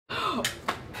Woo!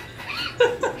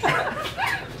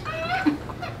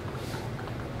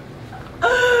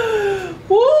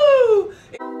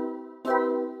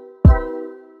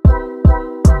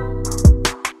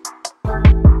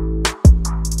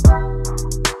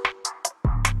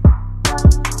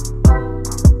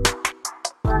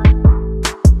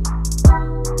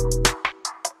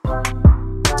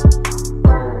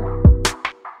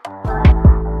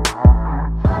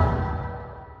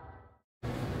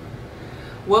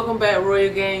 Welcome back,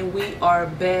 Royal Gang. We are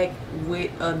back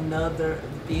with another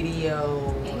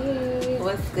video. Hey,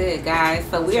 what's good, guys?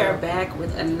 So we are back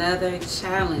with another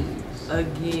challenge.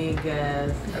 Again,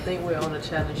 guys. I think we're on a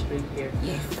challenge streak here.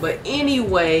 Yes. But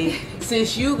anyway,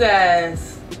 since you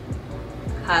guys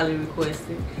highly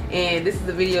requested, and this is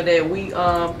the video that we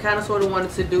kind of sort of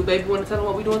wanted to do. Baby, want to tell them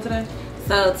what we're doing today?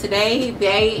 So today,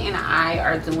 they and I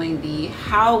are doing the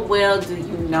How Well Do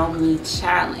You Know Me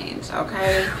challenge,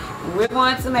 okay? We're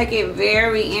going to make it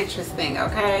very interesting,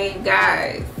 okay,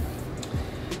 guys?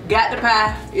 Got the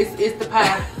pie. It's the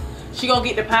pie. She gonna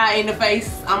get the pie in the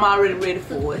face. I'm already ready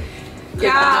for it.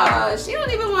 Y'all, she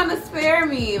don't even want to spare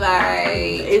me. Like,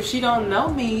 if she don't know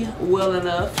me well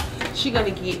enough, she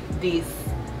gonna get this,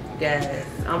 guys.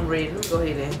 I'm ready. Let me go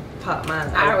ahead and pop mine.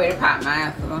 I already popped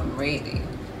mine, so I'm ready.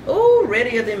 Oh,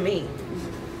 readier than me.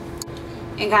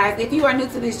 And guys, if you are new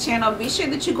to this channel, be sure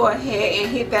that you go ahead and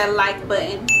hit that like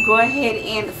button. Go ahead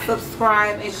and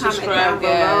subscribe and comment down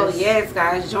below. Yes,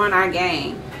 guys, join our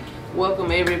gang.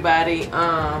 Welcome everybody.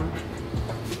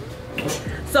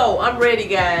 So I'm ready,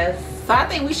 guys. So I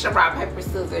think we should rock, paper,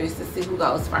 scissors to see who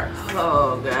goes first.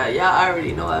 Oh God, y'all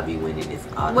already know I be winning this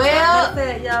all the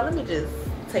time. Y'all, let me just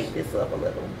take this up a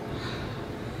little,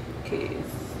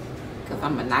 cause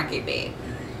I'm gonna knock it back.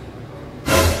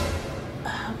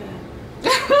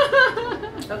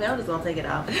 Okay, I'm just gonna take it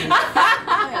off.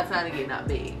 I got time to get not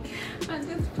big. I'm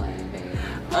just playing, baby.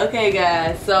 Okay,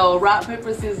 guys. So rock,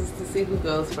 paper, scissors to see who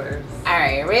goes first. All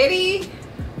right, ready?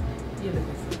 You look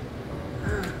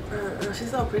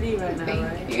she's so pretty right now,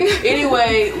 right? You.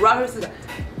 Anyway, rock, paper, scissors.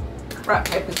 Rock,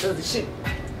 paper, scissors, shoot.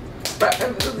 Rock,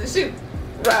 paper, scissors, shoot.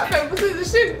 Rock, paper,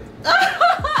 scissors, shoot.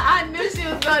 I knew she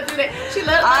was gonna do that. She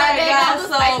loves that. All right, guys.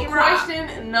 So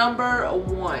question number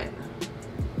 1.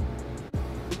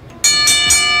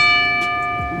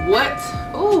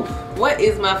 What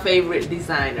is my favorite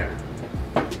designer?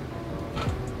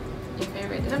 Your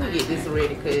favorite designer? Let me get this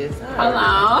ready, cause hold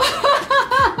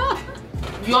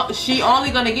on. She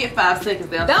only gonna get 5 seconds.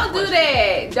 Don't do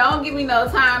that. Don't give me no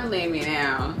time limit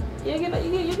now. You get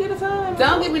a time.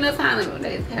 Don't give me no time limit.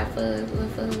 Let's have fun.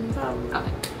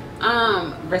 Okay.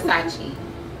 Versace.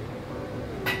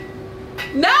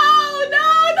 No.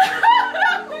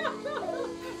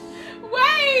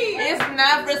 Wait! It's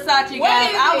not Versace,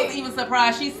 guys. I was even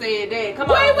surprised she said that. Come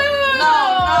on. Wait. No.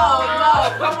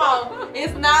 Come on.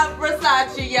 It's not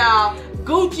Versace, y'all.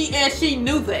 Gucci, and she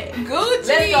knew that.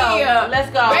 Gucci. Let's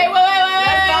go. Wait.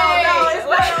 Let's go. No, it's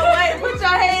not. Wait. Put your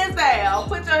hands down.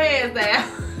 Put your hands down.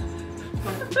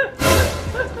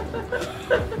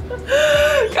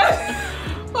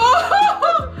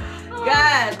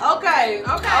 Guys, okay.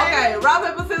 Rock,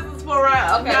 paper, scissors for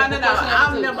round. Okay.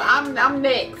 No. I'm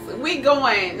next. We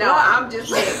going. No, I'm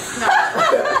just next. No.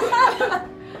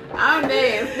 I'm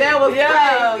next. That was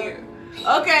crazy.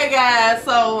 Okay, guys.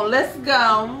 So let's go.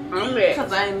 I'm next.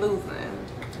 Cause I ain't losing.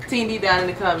 TD down in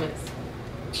the comments.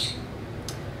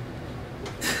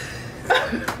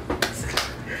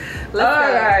 Let's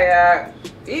go.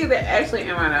 These are actually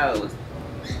in my nose.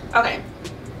 Okay.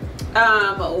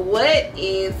 What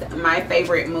is my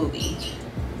favorite movie?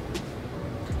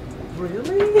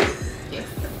 Really? Yes.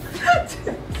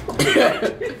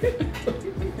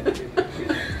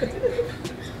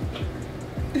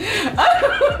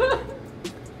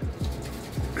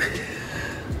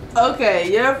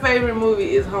 Okay, your favorite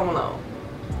movie is Home Alone.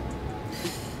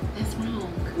 That's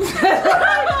wrong. That's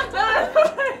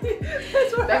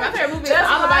right. My favorite movie is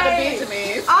All About the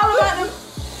Benjamins. All About the...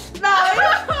 No.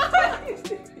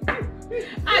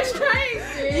 I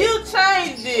changed it. You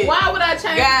changed it. Why would I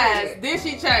change it? Guys, did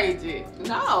she change it?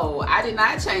 No, I did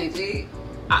not change it.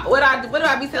 What do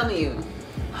I be telling you?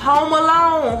 Home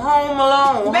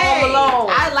Alone. Babe,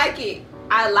 I like it.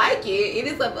 It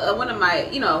is one of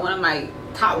my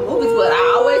top movies, but I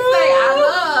always say I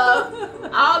love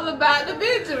All About the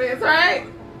Benjamins, right?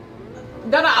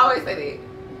 Don't I always say that?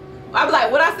 I be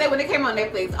like, what I said when it came on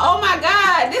Netflix? Oh my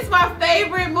God, this is my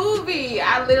favorite movie.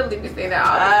 I literally be saying that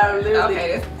all the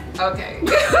time. Okay.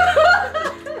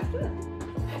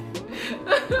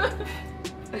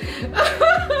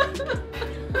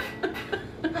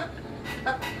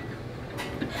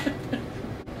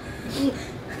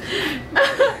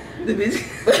 The bitch.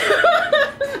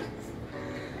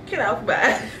 Get off my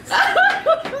ass.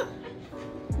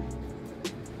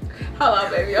 Hold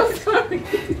on, baby. I'm sorry.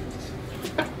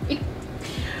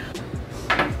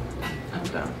 I'm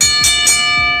done.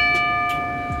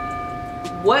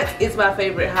 What is my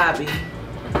favorite hobby?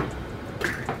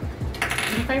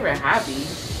 Your favorite hobby?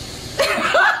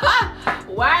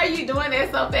 Why are you doing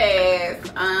that so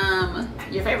fast?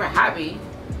 Your favorite hobby,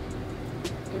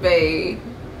 babe.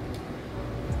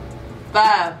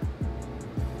 5,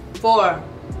 4,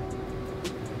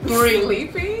 3.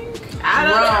 Sleeping? I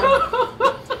don't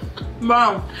know.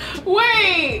 Mom.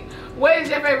 Wait, what is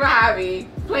your favorite hobby?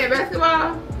 Playing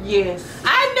basketball? Yes.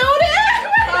 I knew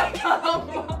that.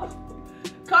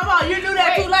 Come on, you knew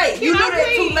that too late. You knew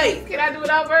that too late. Can I do it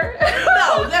over?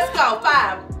 No, let's go.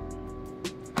 5.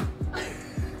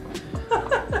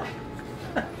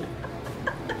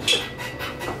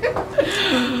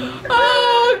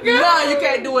 Oh, God. No, you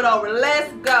can't do it over.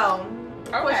 Let's go.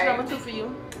 Okay. Question number 2 for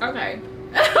you. Okay.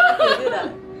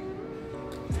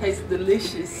 Tastes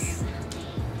delicious.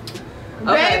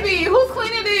 Baby, who's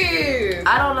cleaning this?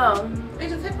 I don't know. They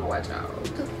just have to watch out.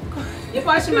 You're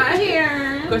washing my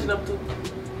hair. Question number 2.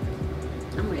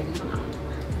 I'm ready. Hold on.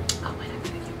 Oh, wait, I gotta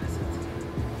get myself together.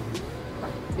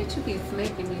 Bitch, you be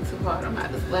smacking me too hard. I'm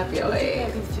about to slap your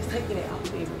ass. Just taking it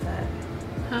off every time.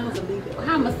 Huh? Leave it.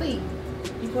 How I'ma see?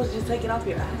 You're supposed to just take it off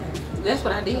your eyes. That's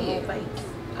what I did. Your whole face.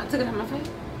 I took it off my face.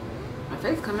 My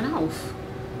face coming off.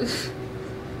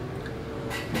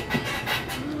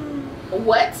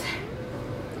 What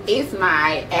is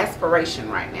my aspiration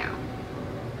right now?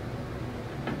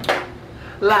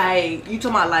 Like, you talking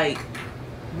about like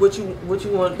what you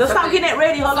want? Let's stop getting that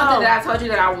ready. Hold Something on. that I told you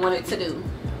that I wanted to do.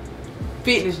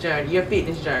 Fitness journey. Your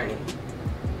fitness journey.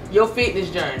 Your fitness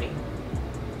journey.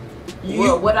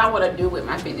 What I want to do with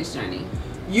my fitness journey?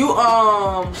 You hold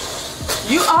on.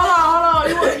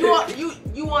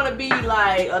 You want to be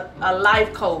like a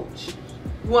life coach.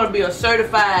 You want to be a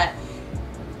certified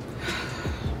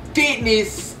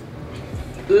fitness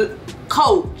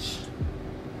coach.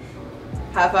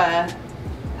 High five.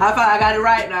 High five. I got it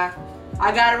right now.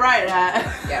 I got it right now.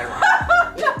 You got it right.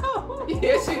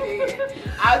 Yes, you did.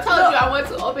 I told you I want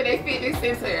to open a fitness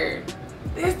center.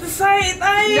 It's the same thing.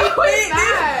 No, it's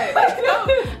not. No,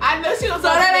 I know she was. So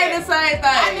that ain't the same thing.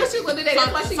 I knew she was gonna do that.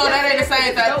 That's why she. So that ain't the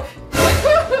same thing.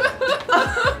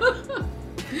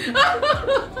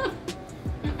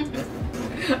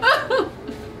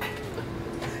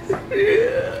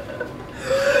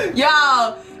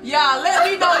 Y'all, let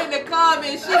me know in the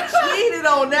comments. She cheated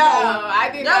on that one. No, I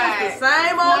did that not. was the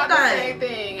same old thing. thing. Same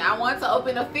thing. I want to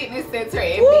open a fitness center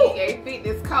and Woo. be a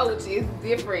fitness coach. It's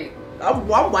different. I'm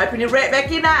wiping it right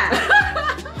back in eye.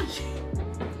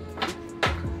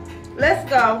 Let's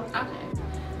go. Okay.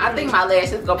 I think my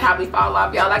lashes gonna probably fall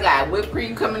off, y'all. I got whipped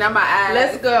cream coming out my eyes.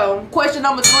 Let's go. Question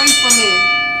number 3 for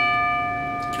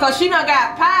me. Cause she done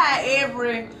got pie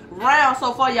every round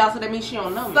so far, y'all. So that means she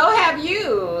don't know me. So have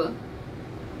you?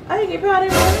 I didn't get pie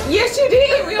every round. Yes, you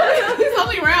did. It's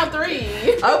only round 3.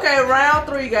 Okay, round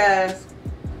 3, guys.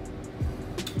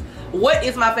 What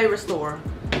is my favorite store?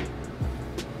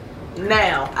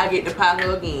 Now I get to pie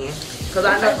her again. Cause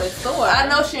I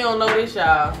know she don't know this,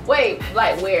 y'all. Wait,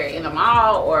 like where? In the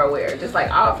mall or where? Just like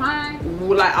all time?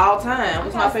 Like all time.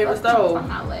 What's my favorite store?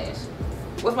 My lashes.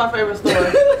 What's my favorite store?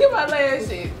 Look at my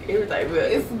lashes. Everything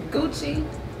good. It's Gucci.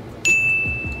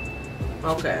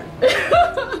 Okay.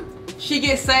 She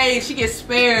gets saved. She gets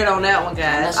spared on that one,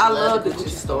 guys. I love the Gucci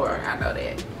store. I know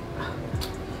that.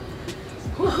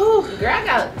 Woohoo. Girl,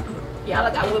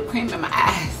 y'all got whipped cream in my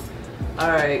eyes. All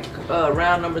right,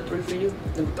 round number 3 for you.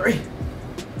 Number 3.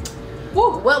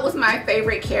 Woo. What was my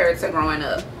favorite character growing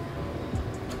up?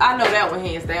 I know that one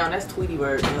hands down. That's Tweety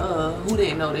Bird. Who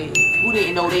didn't know that? Who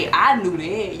didn't know that? I knew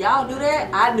that. Y'all knew that?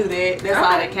 I knew that. That's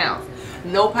all that counts.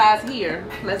 No pies here.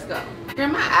 Let's go. Girl,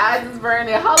 my eyes is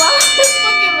burning. Hold on. It's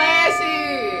fucking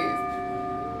lashes.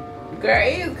 Girl,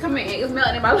 it is coming. It's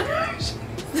melting in my lashes.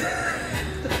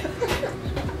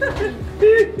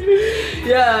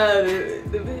 Yeah.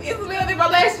 It's melting in my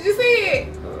lashes. You see it?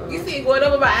 You see it going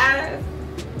over my eyes?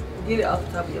 Get it off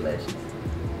the top of your lashes.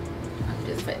 I'm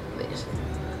just fat lashes.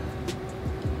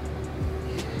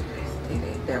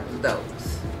 That was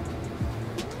those.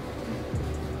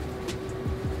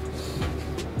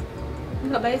 You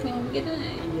gonna base me when we get done?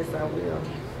 Yes, I will.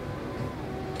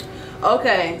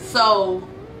 Okay, so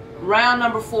round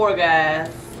number 4, guys.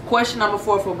 Question number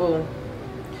 4 for Boo.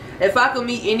 If I could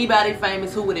meet anybody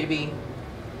famous, who would it be?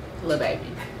 Lil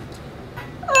Baby.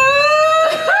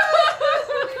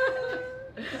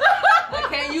 I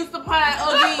can't use the pie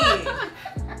again.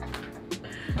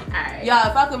 Alright. Y'all,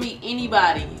 if I could meet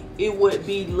anybody, it would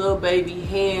be Lil Baby,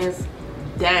 hands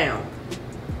down.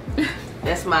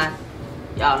 That's my,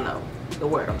 y'all know the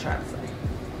word I'm trying to say.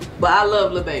 But I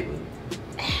love Lil Baby.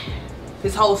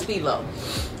 His whole stilo.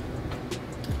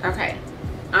 Okay.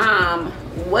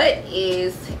 What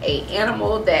is a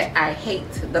animal that I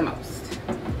hate the most?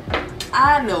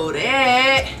 I know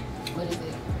that. What is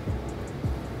it?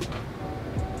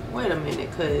 Wait a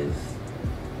minute, cause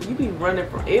you be running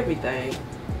from everything.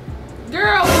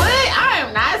 Girl, what? I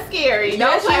am not scary.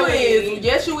 Yes, Don't you play with me. is.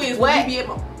 Yes, you is. What? You be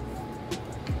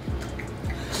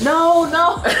no.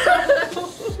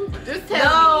 Just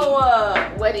tell me.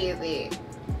 What is it?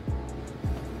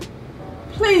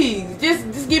 Please,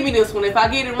 just give me this one. If I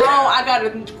get it wrong, I got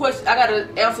a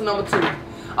answer number 2.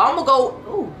 I'm gonna go.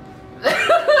 Ooh.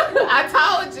 I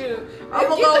told you. I'm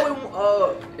gonna go with.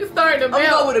 It's starting to melt. I'm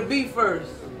gonna go with a B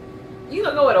first. You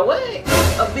gonna go with a what?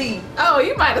 A B. Oh,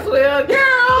 you might as well,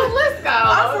 girl. Let's go.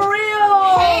 I'm for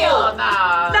real. Hell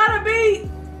nah. Not a B.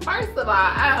 First of all,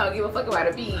 I don't give a fuck about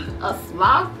a bee. A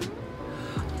sloth?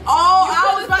 Oh, You I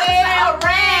was about to say a rat.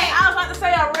 rat. I was about to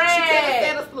say a She could have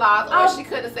said rat. a sloth, or she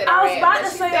could have said a rat. I was about but to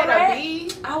she say said a rat.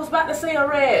 bee. I was about to say a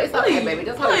rat. It's okay, baby.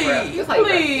 Just hold your breath. Just hold your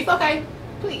breath. Please. It's okay.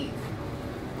 Please.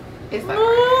 It's okay.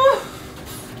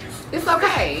 It's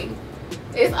okay.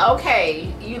 It's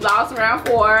okay. You lost round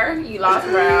 4. You lost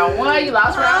round 1. You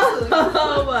lost round 2.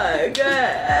 Oh my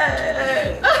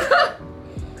god.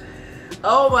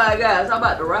 Oh my gosh. I'm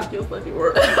about to rock your fucking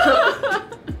world.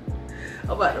 I'm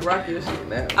about to rock your shit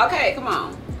now. Okay, come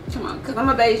on. Come on. Because I'm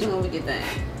going to beige you when we get done.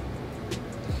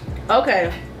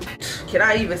 Okay. Can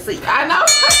I even see? I know.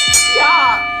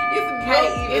 Y'all, it's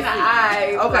blue in the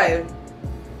eyes. Okay.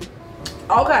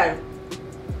 Okay.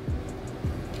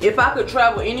 If I could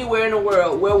travel anywhere in the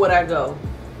world, where would I go?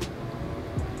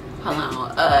 Hold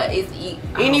on.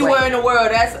 Anywhere in the world.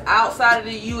 That's outside of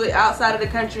the U.S., outside of the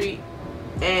country,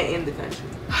 and in the country.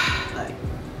 Like,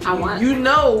 I want. you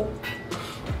know.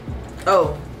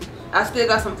 Oh, I still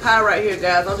got some pie right here,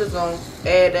 guys. I'm just gonna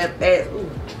add that.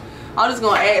 I'm just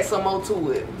gonna add some more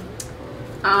to it.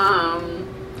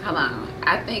 Hold on.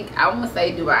 I think I'm gonna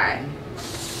say Dubai.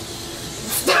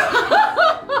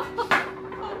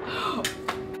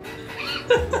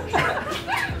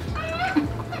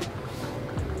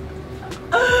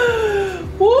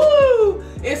 Woo!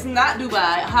 It's not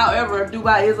Dubai. However,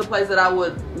 Dubai is a place that I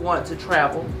would want to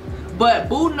travel. But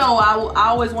Boo, no, I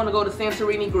always want to go to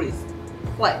Santorini, Greece.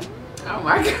 Play. Oh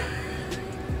my god.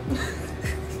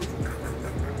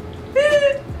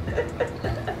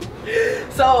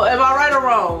 So, am I right or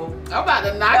wrong? I'm about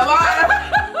to knock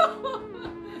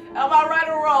Am I right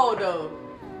or wrong though?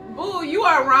 Boo, you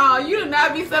are wrong. You do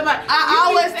not be somebody. I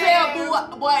always tell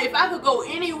Boo, boy, if I could go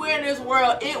anywhere in this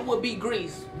world, it would be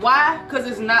Greece. Why? Because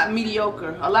it's not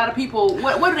mediocre. A lot of people,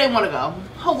 where do they want to go?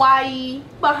 Hawaii,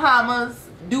 Bahamas,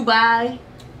 Dubai.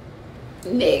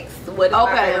 Next, what is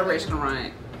my favorite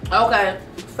restaurant? Okay.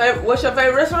 What's your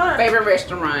favorite restaurant? Favorite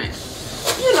restaurant.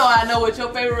 You know I know what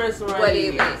your favorite restaurant What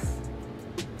is. is it?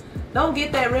 Don't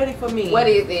get that ready for me. What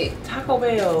is it? Taco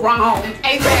Bell. Wrong.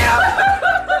 ASAP.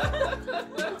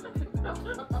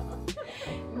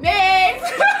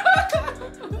 Next.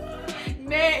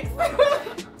 Next.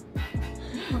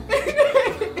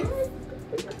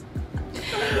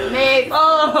 Next.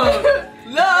 Oh,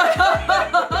 no.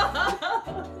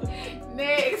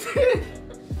 Next.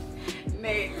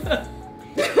 Next.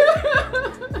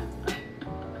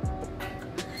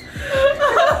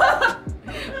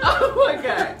 Oh my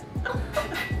god.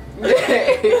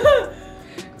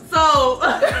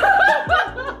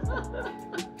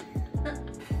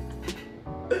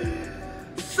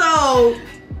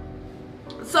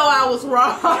 So I was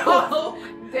wrong.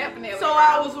 Definitely. So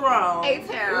I was wrong.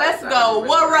 A-town. Let's go.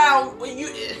 What round? You.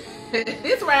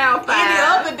 This round 5. Any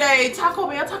other day, Taco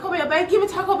Bell, babe. Give me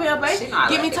Taco Bell, babe.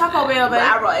 Give me Taco Bell, babe.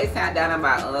 I wrote A-town down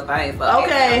about other things. So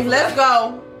okay, let's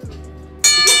go.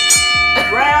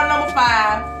 Round number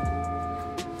 5.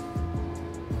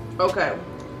 Okay.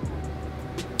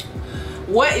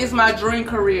 What is my dream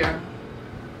career?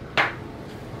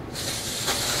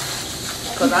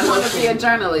 Because I want to be a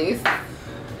journalist.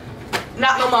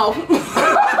 Not no more.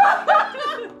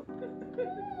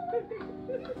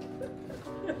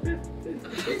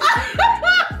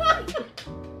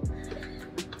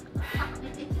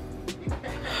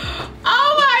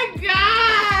 Oh my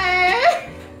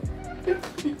god!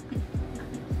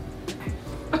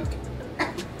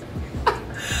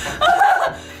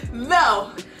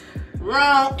 No.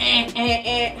 Wrong.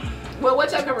 Well,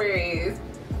 what your career is?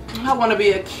 I want to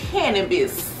be a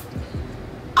cannabis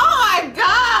Oh my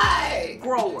god!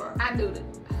 grower. I knew that.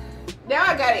 Now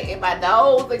I got it in my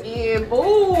nose again.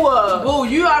 Boo. Boo,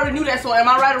 you already knew that, so am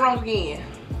I right or wrong again?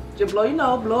 Just blow your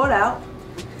nose, blow it out.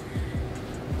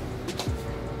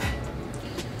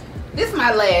 This is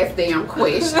my last damn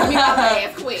question. I mean, my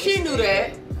last question. She knew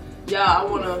that. Yeah, I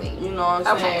wanna, you know what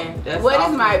I'm saying? That's what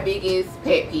is my biggest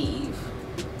pet peeve?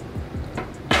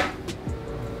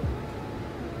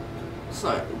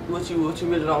 Son, what you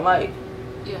really don't like?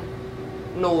 Yeah.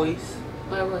 Noise.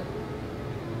 What?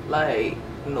 Like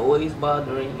noise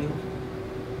bothering you.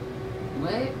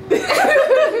 What?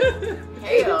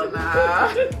 Hell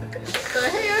nah. The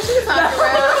hell she talking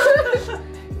about?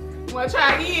 Wanna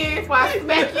try again before I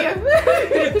smack you?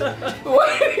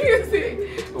 What is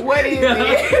it? What is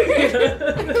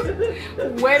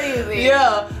it? What is it?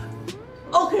 Yeah.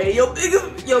 Okay, your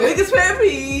biggest pet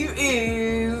peeve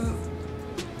is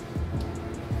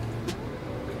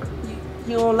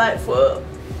you don't like for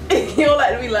you don't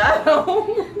like to be lied on.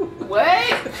 What? I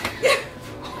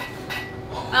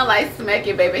don't like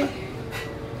smacking, baby.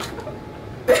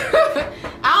 I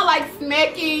don't like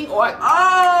smacking or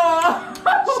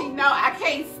she know I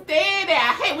can't stand it.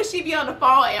 I hate when she be on the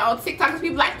phone and on TikTok and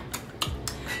people like,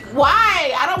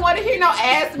 why? I don't want to hear no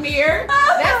ass mirror.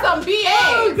 That's some BS.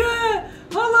 Oh god.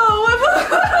 Hold on.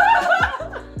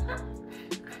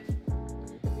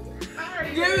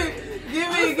 Give me.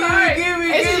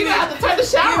 And you have to turn the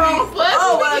shower on first.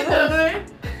 Oh my god.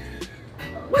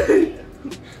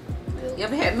 You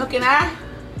ever had milk and eye?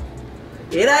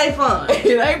 It ain't fun. It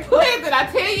ain't pleasant, I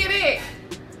tell you that.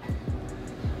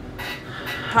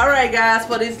 Alright guys,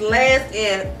 for this last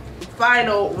and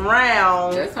final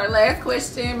round. That's her last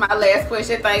question. My last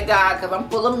question, thank God, because I'm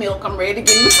full of milk. I'm ready to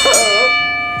get in the tub.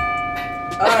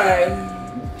 Alright.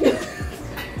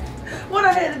 What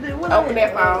I had to do? Open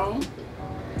that phone.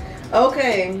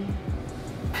 Okay.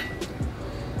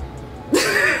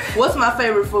 What's my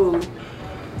favorite food?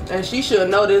 And she should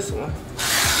know this one.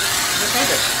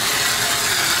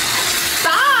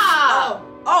 Stop!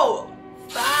 Oh!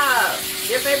 Stop!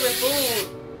 Your favorite food?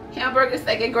 Hamburger,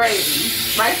 steak, and gravy.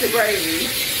 Rice and gravy.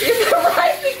 It's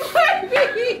rice and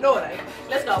gravy. No, it ain't.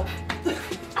 Let's go.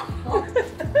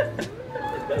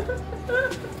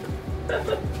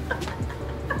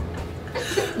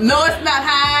 No, it's not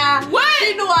high. What?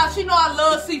 She know I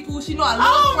love seafood. She know I love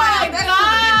Oh crab. my That God,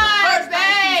 should've been the first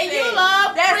thing she babe, you said.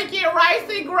 love freaking rice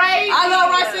and gravy. I love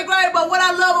rice and gravy, but what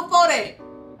I love before that?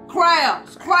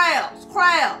 Crabs.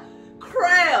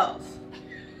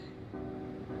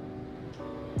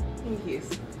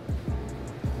 Yes.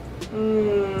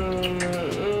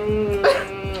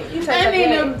 I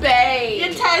need a babe. You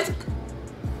taste.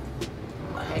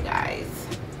 Okay, guys.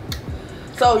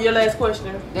 So your last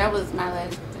question. That was my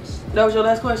last question. That was your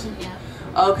last question? Yeah.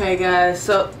 Okay, guys.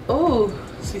 So, ooh,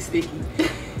 she's sticky.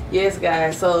 Yes,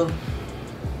 guys. So,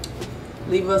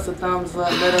 leave us a thumbs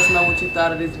up. Let us know what you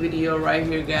thought of this video right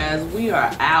here, guys. We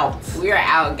are out. We are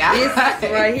out, guys.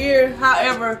 This right here.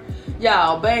 However,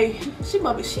 y'all, babe, she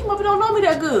might be don't know me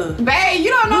that good. Babe, you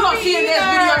don't know me. You gonna see in this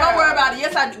either. video. Don't worry about it.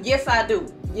 Yes, I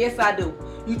do.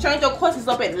 You changed your questions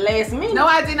up at the last minute. No,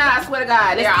 I did not. I swear to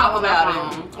God. Let's talk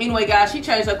about it. Anyway, guys, she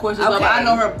changed her questions up. I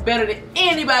know her better than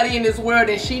anybody in this world,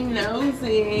 and she knows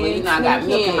it. Well, you know I got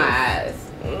milk in my eyes.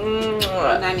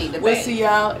 And I need the We'll see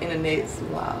y'all in the next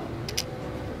vlog.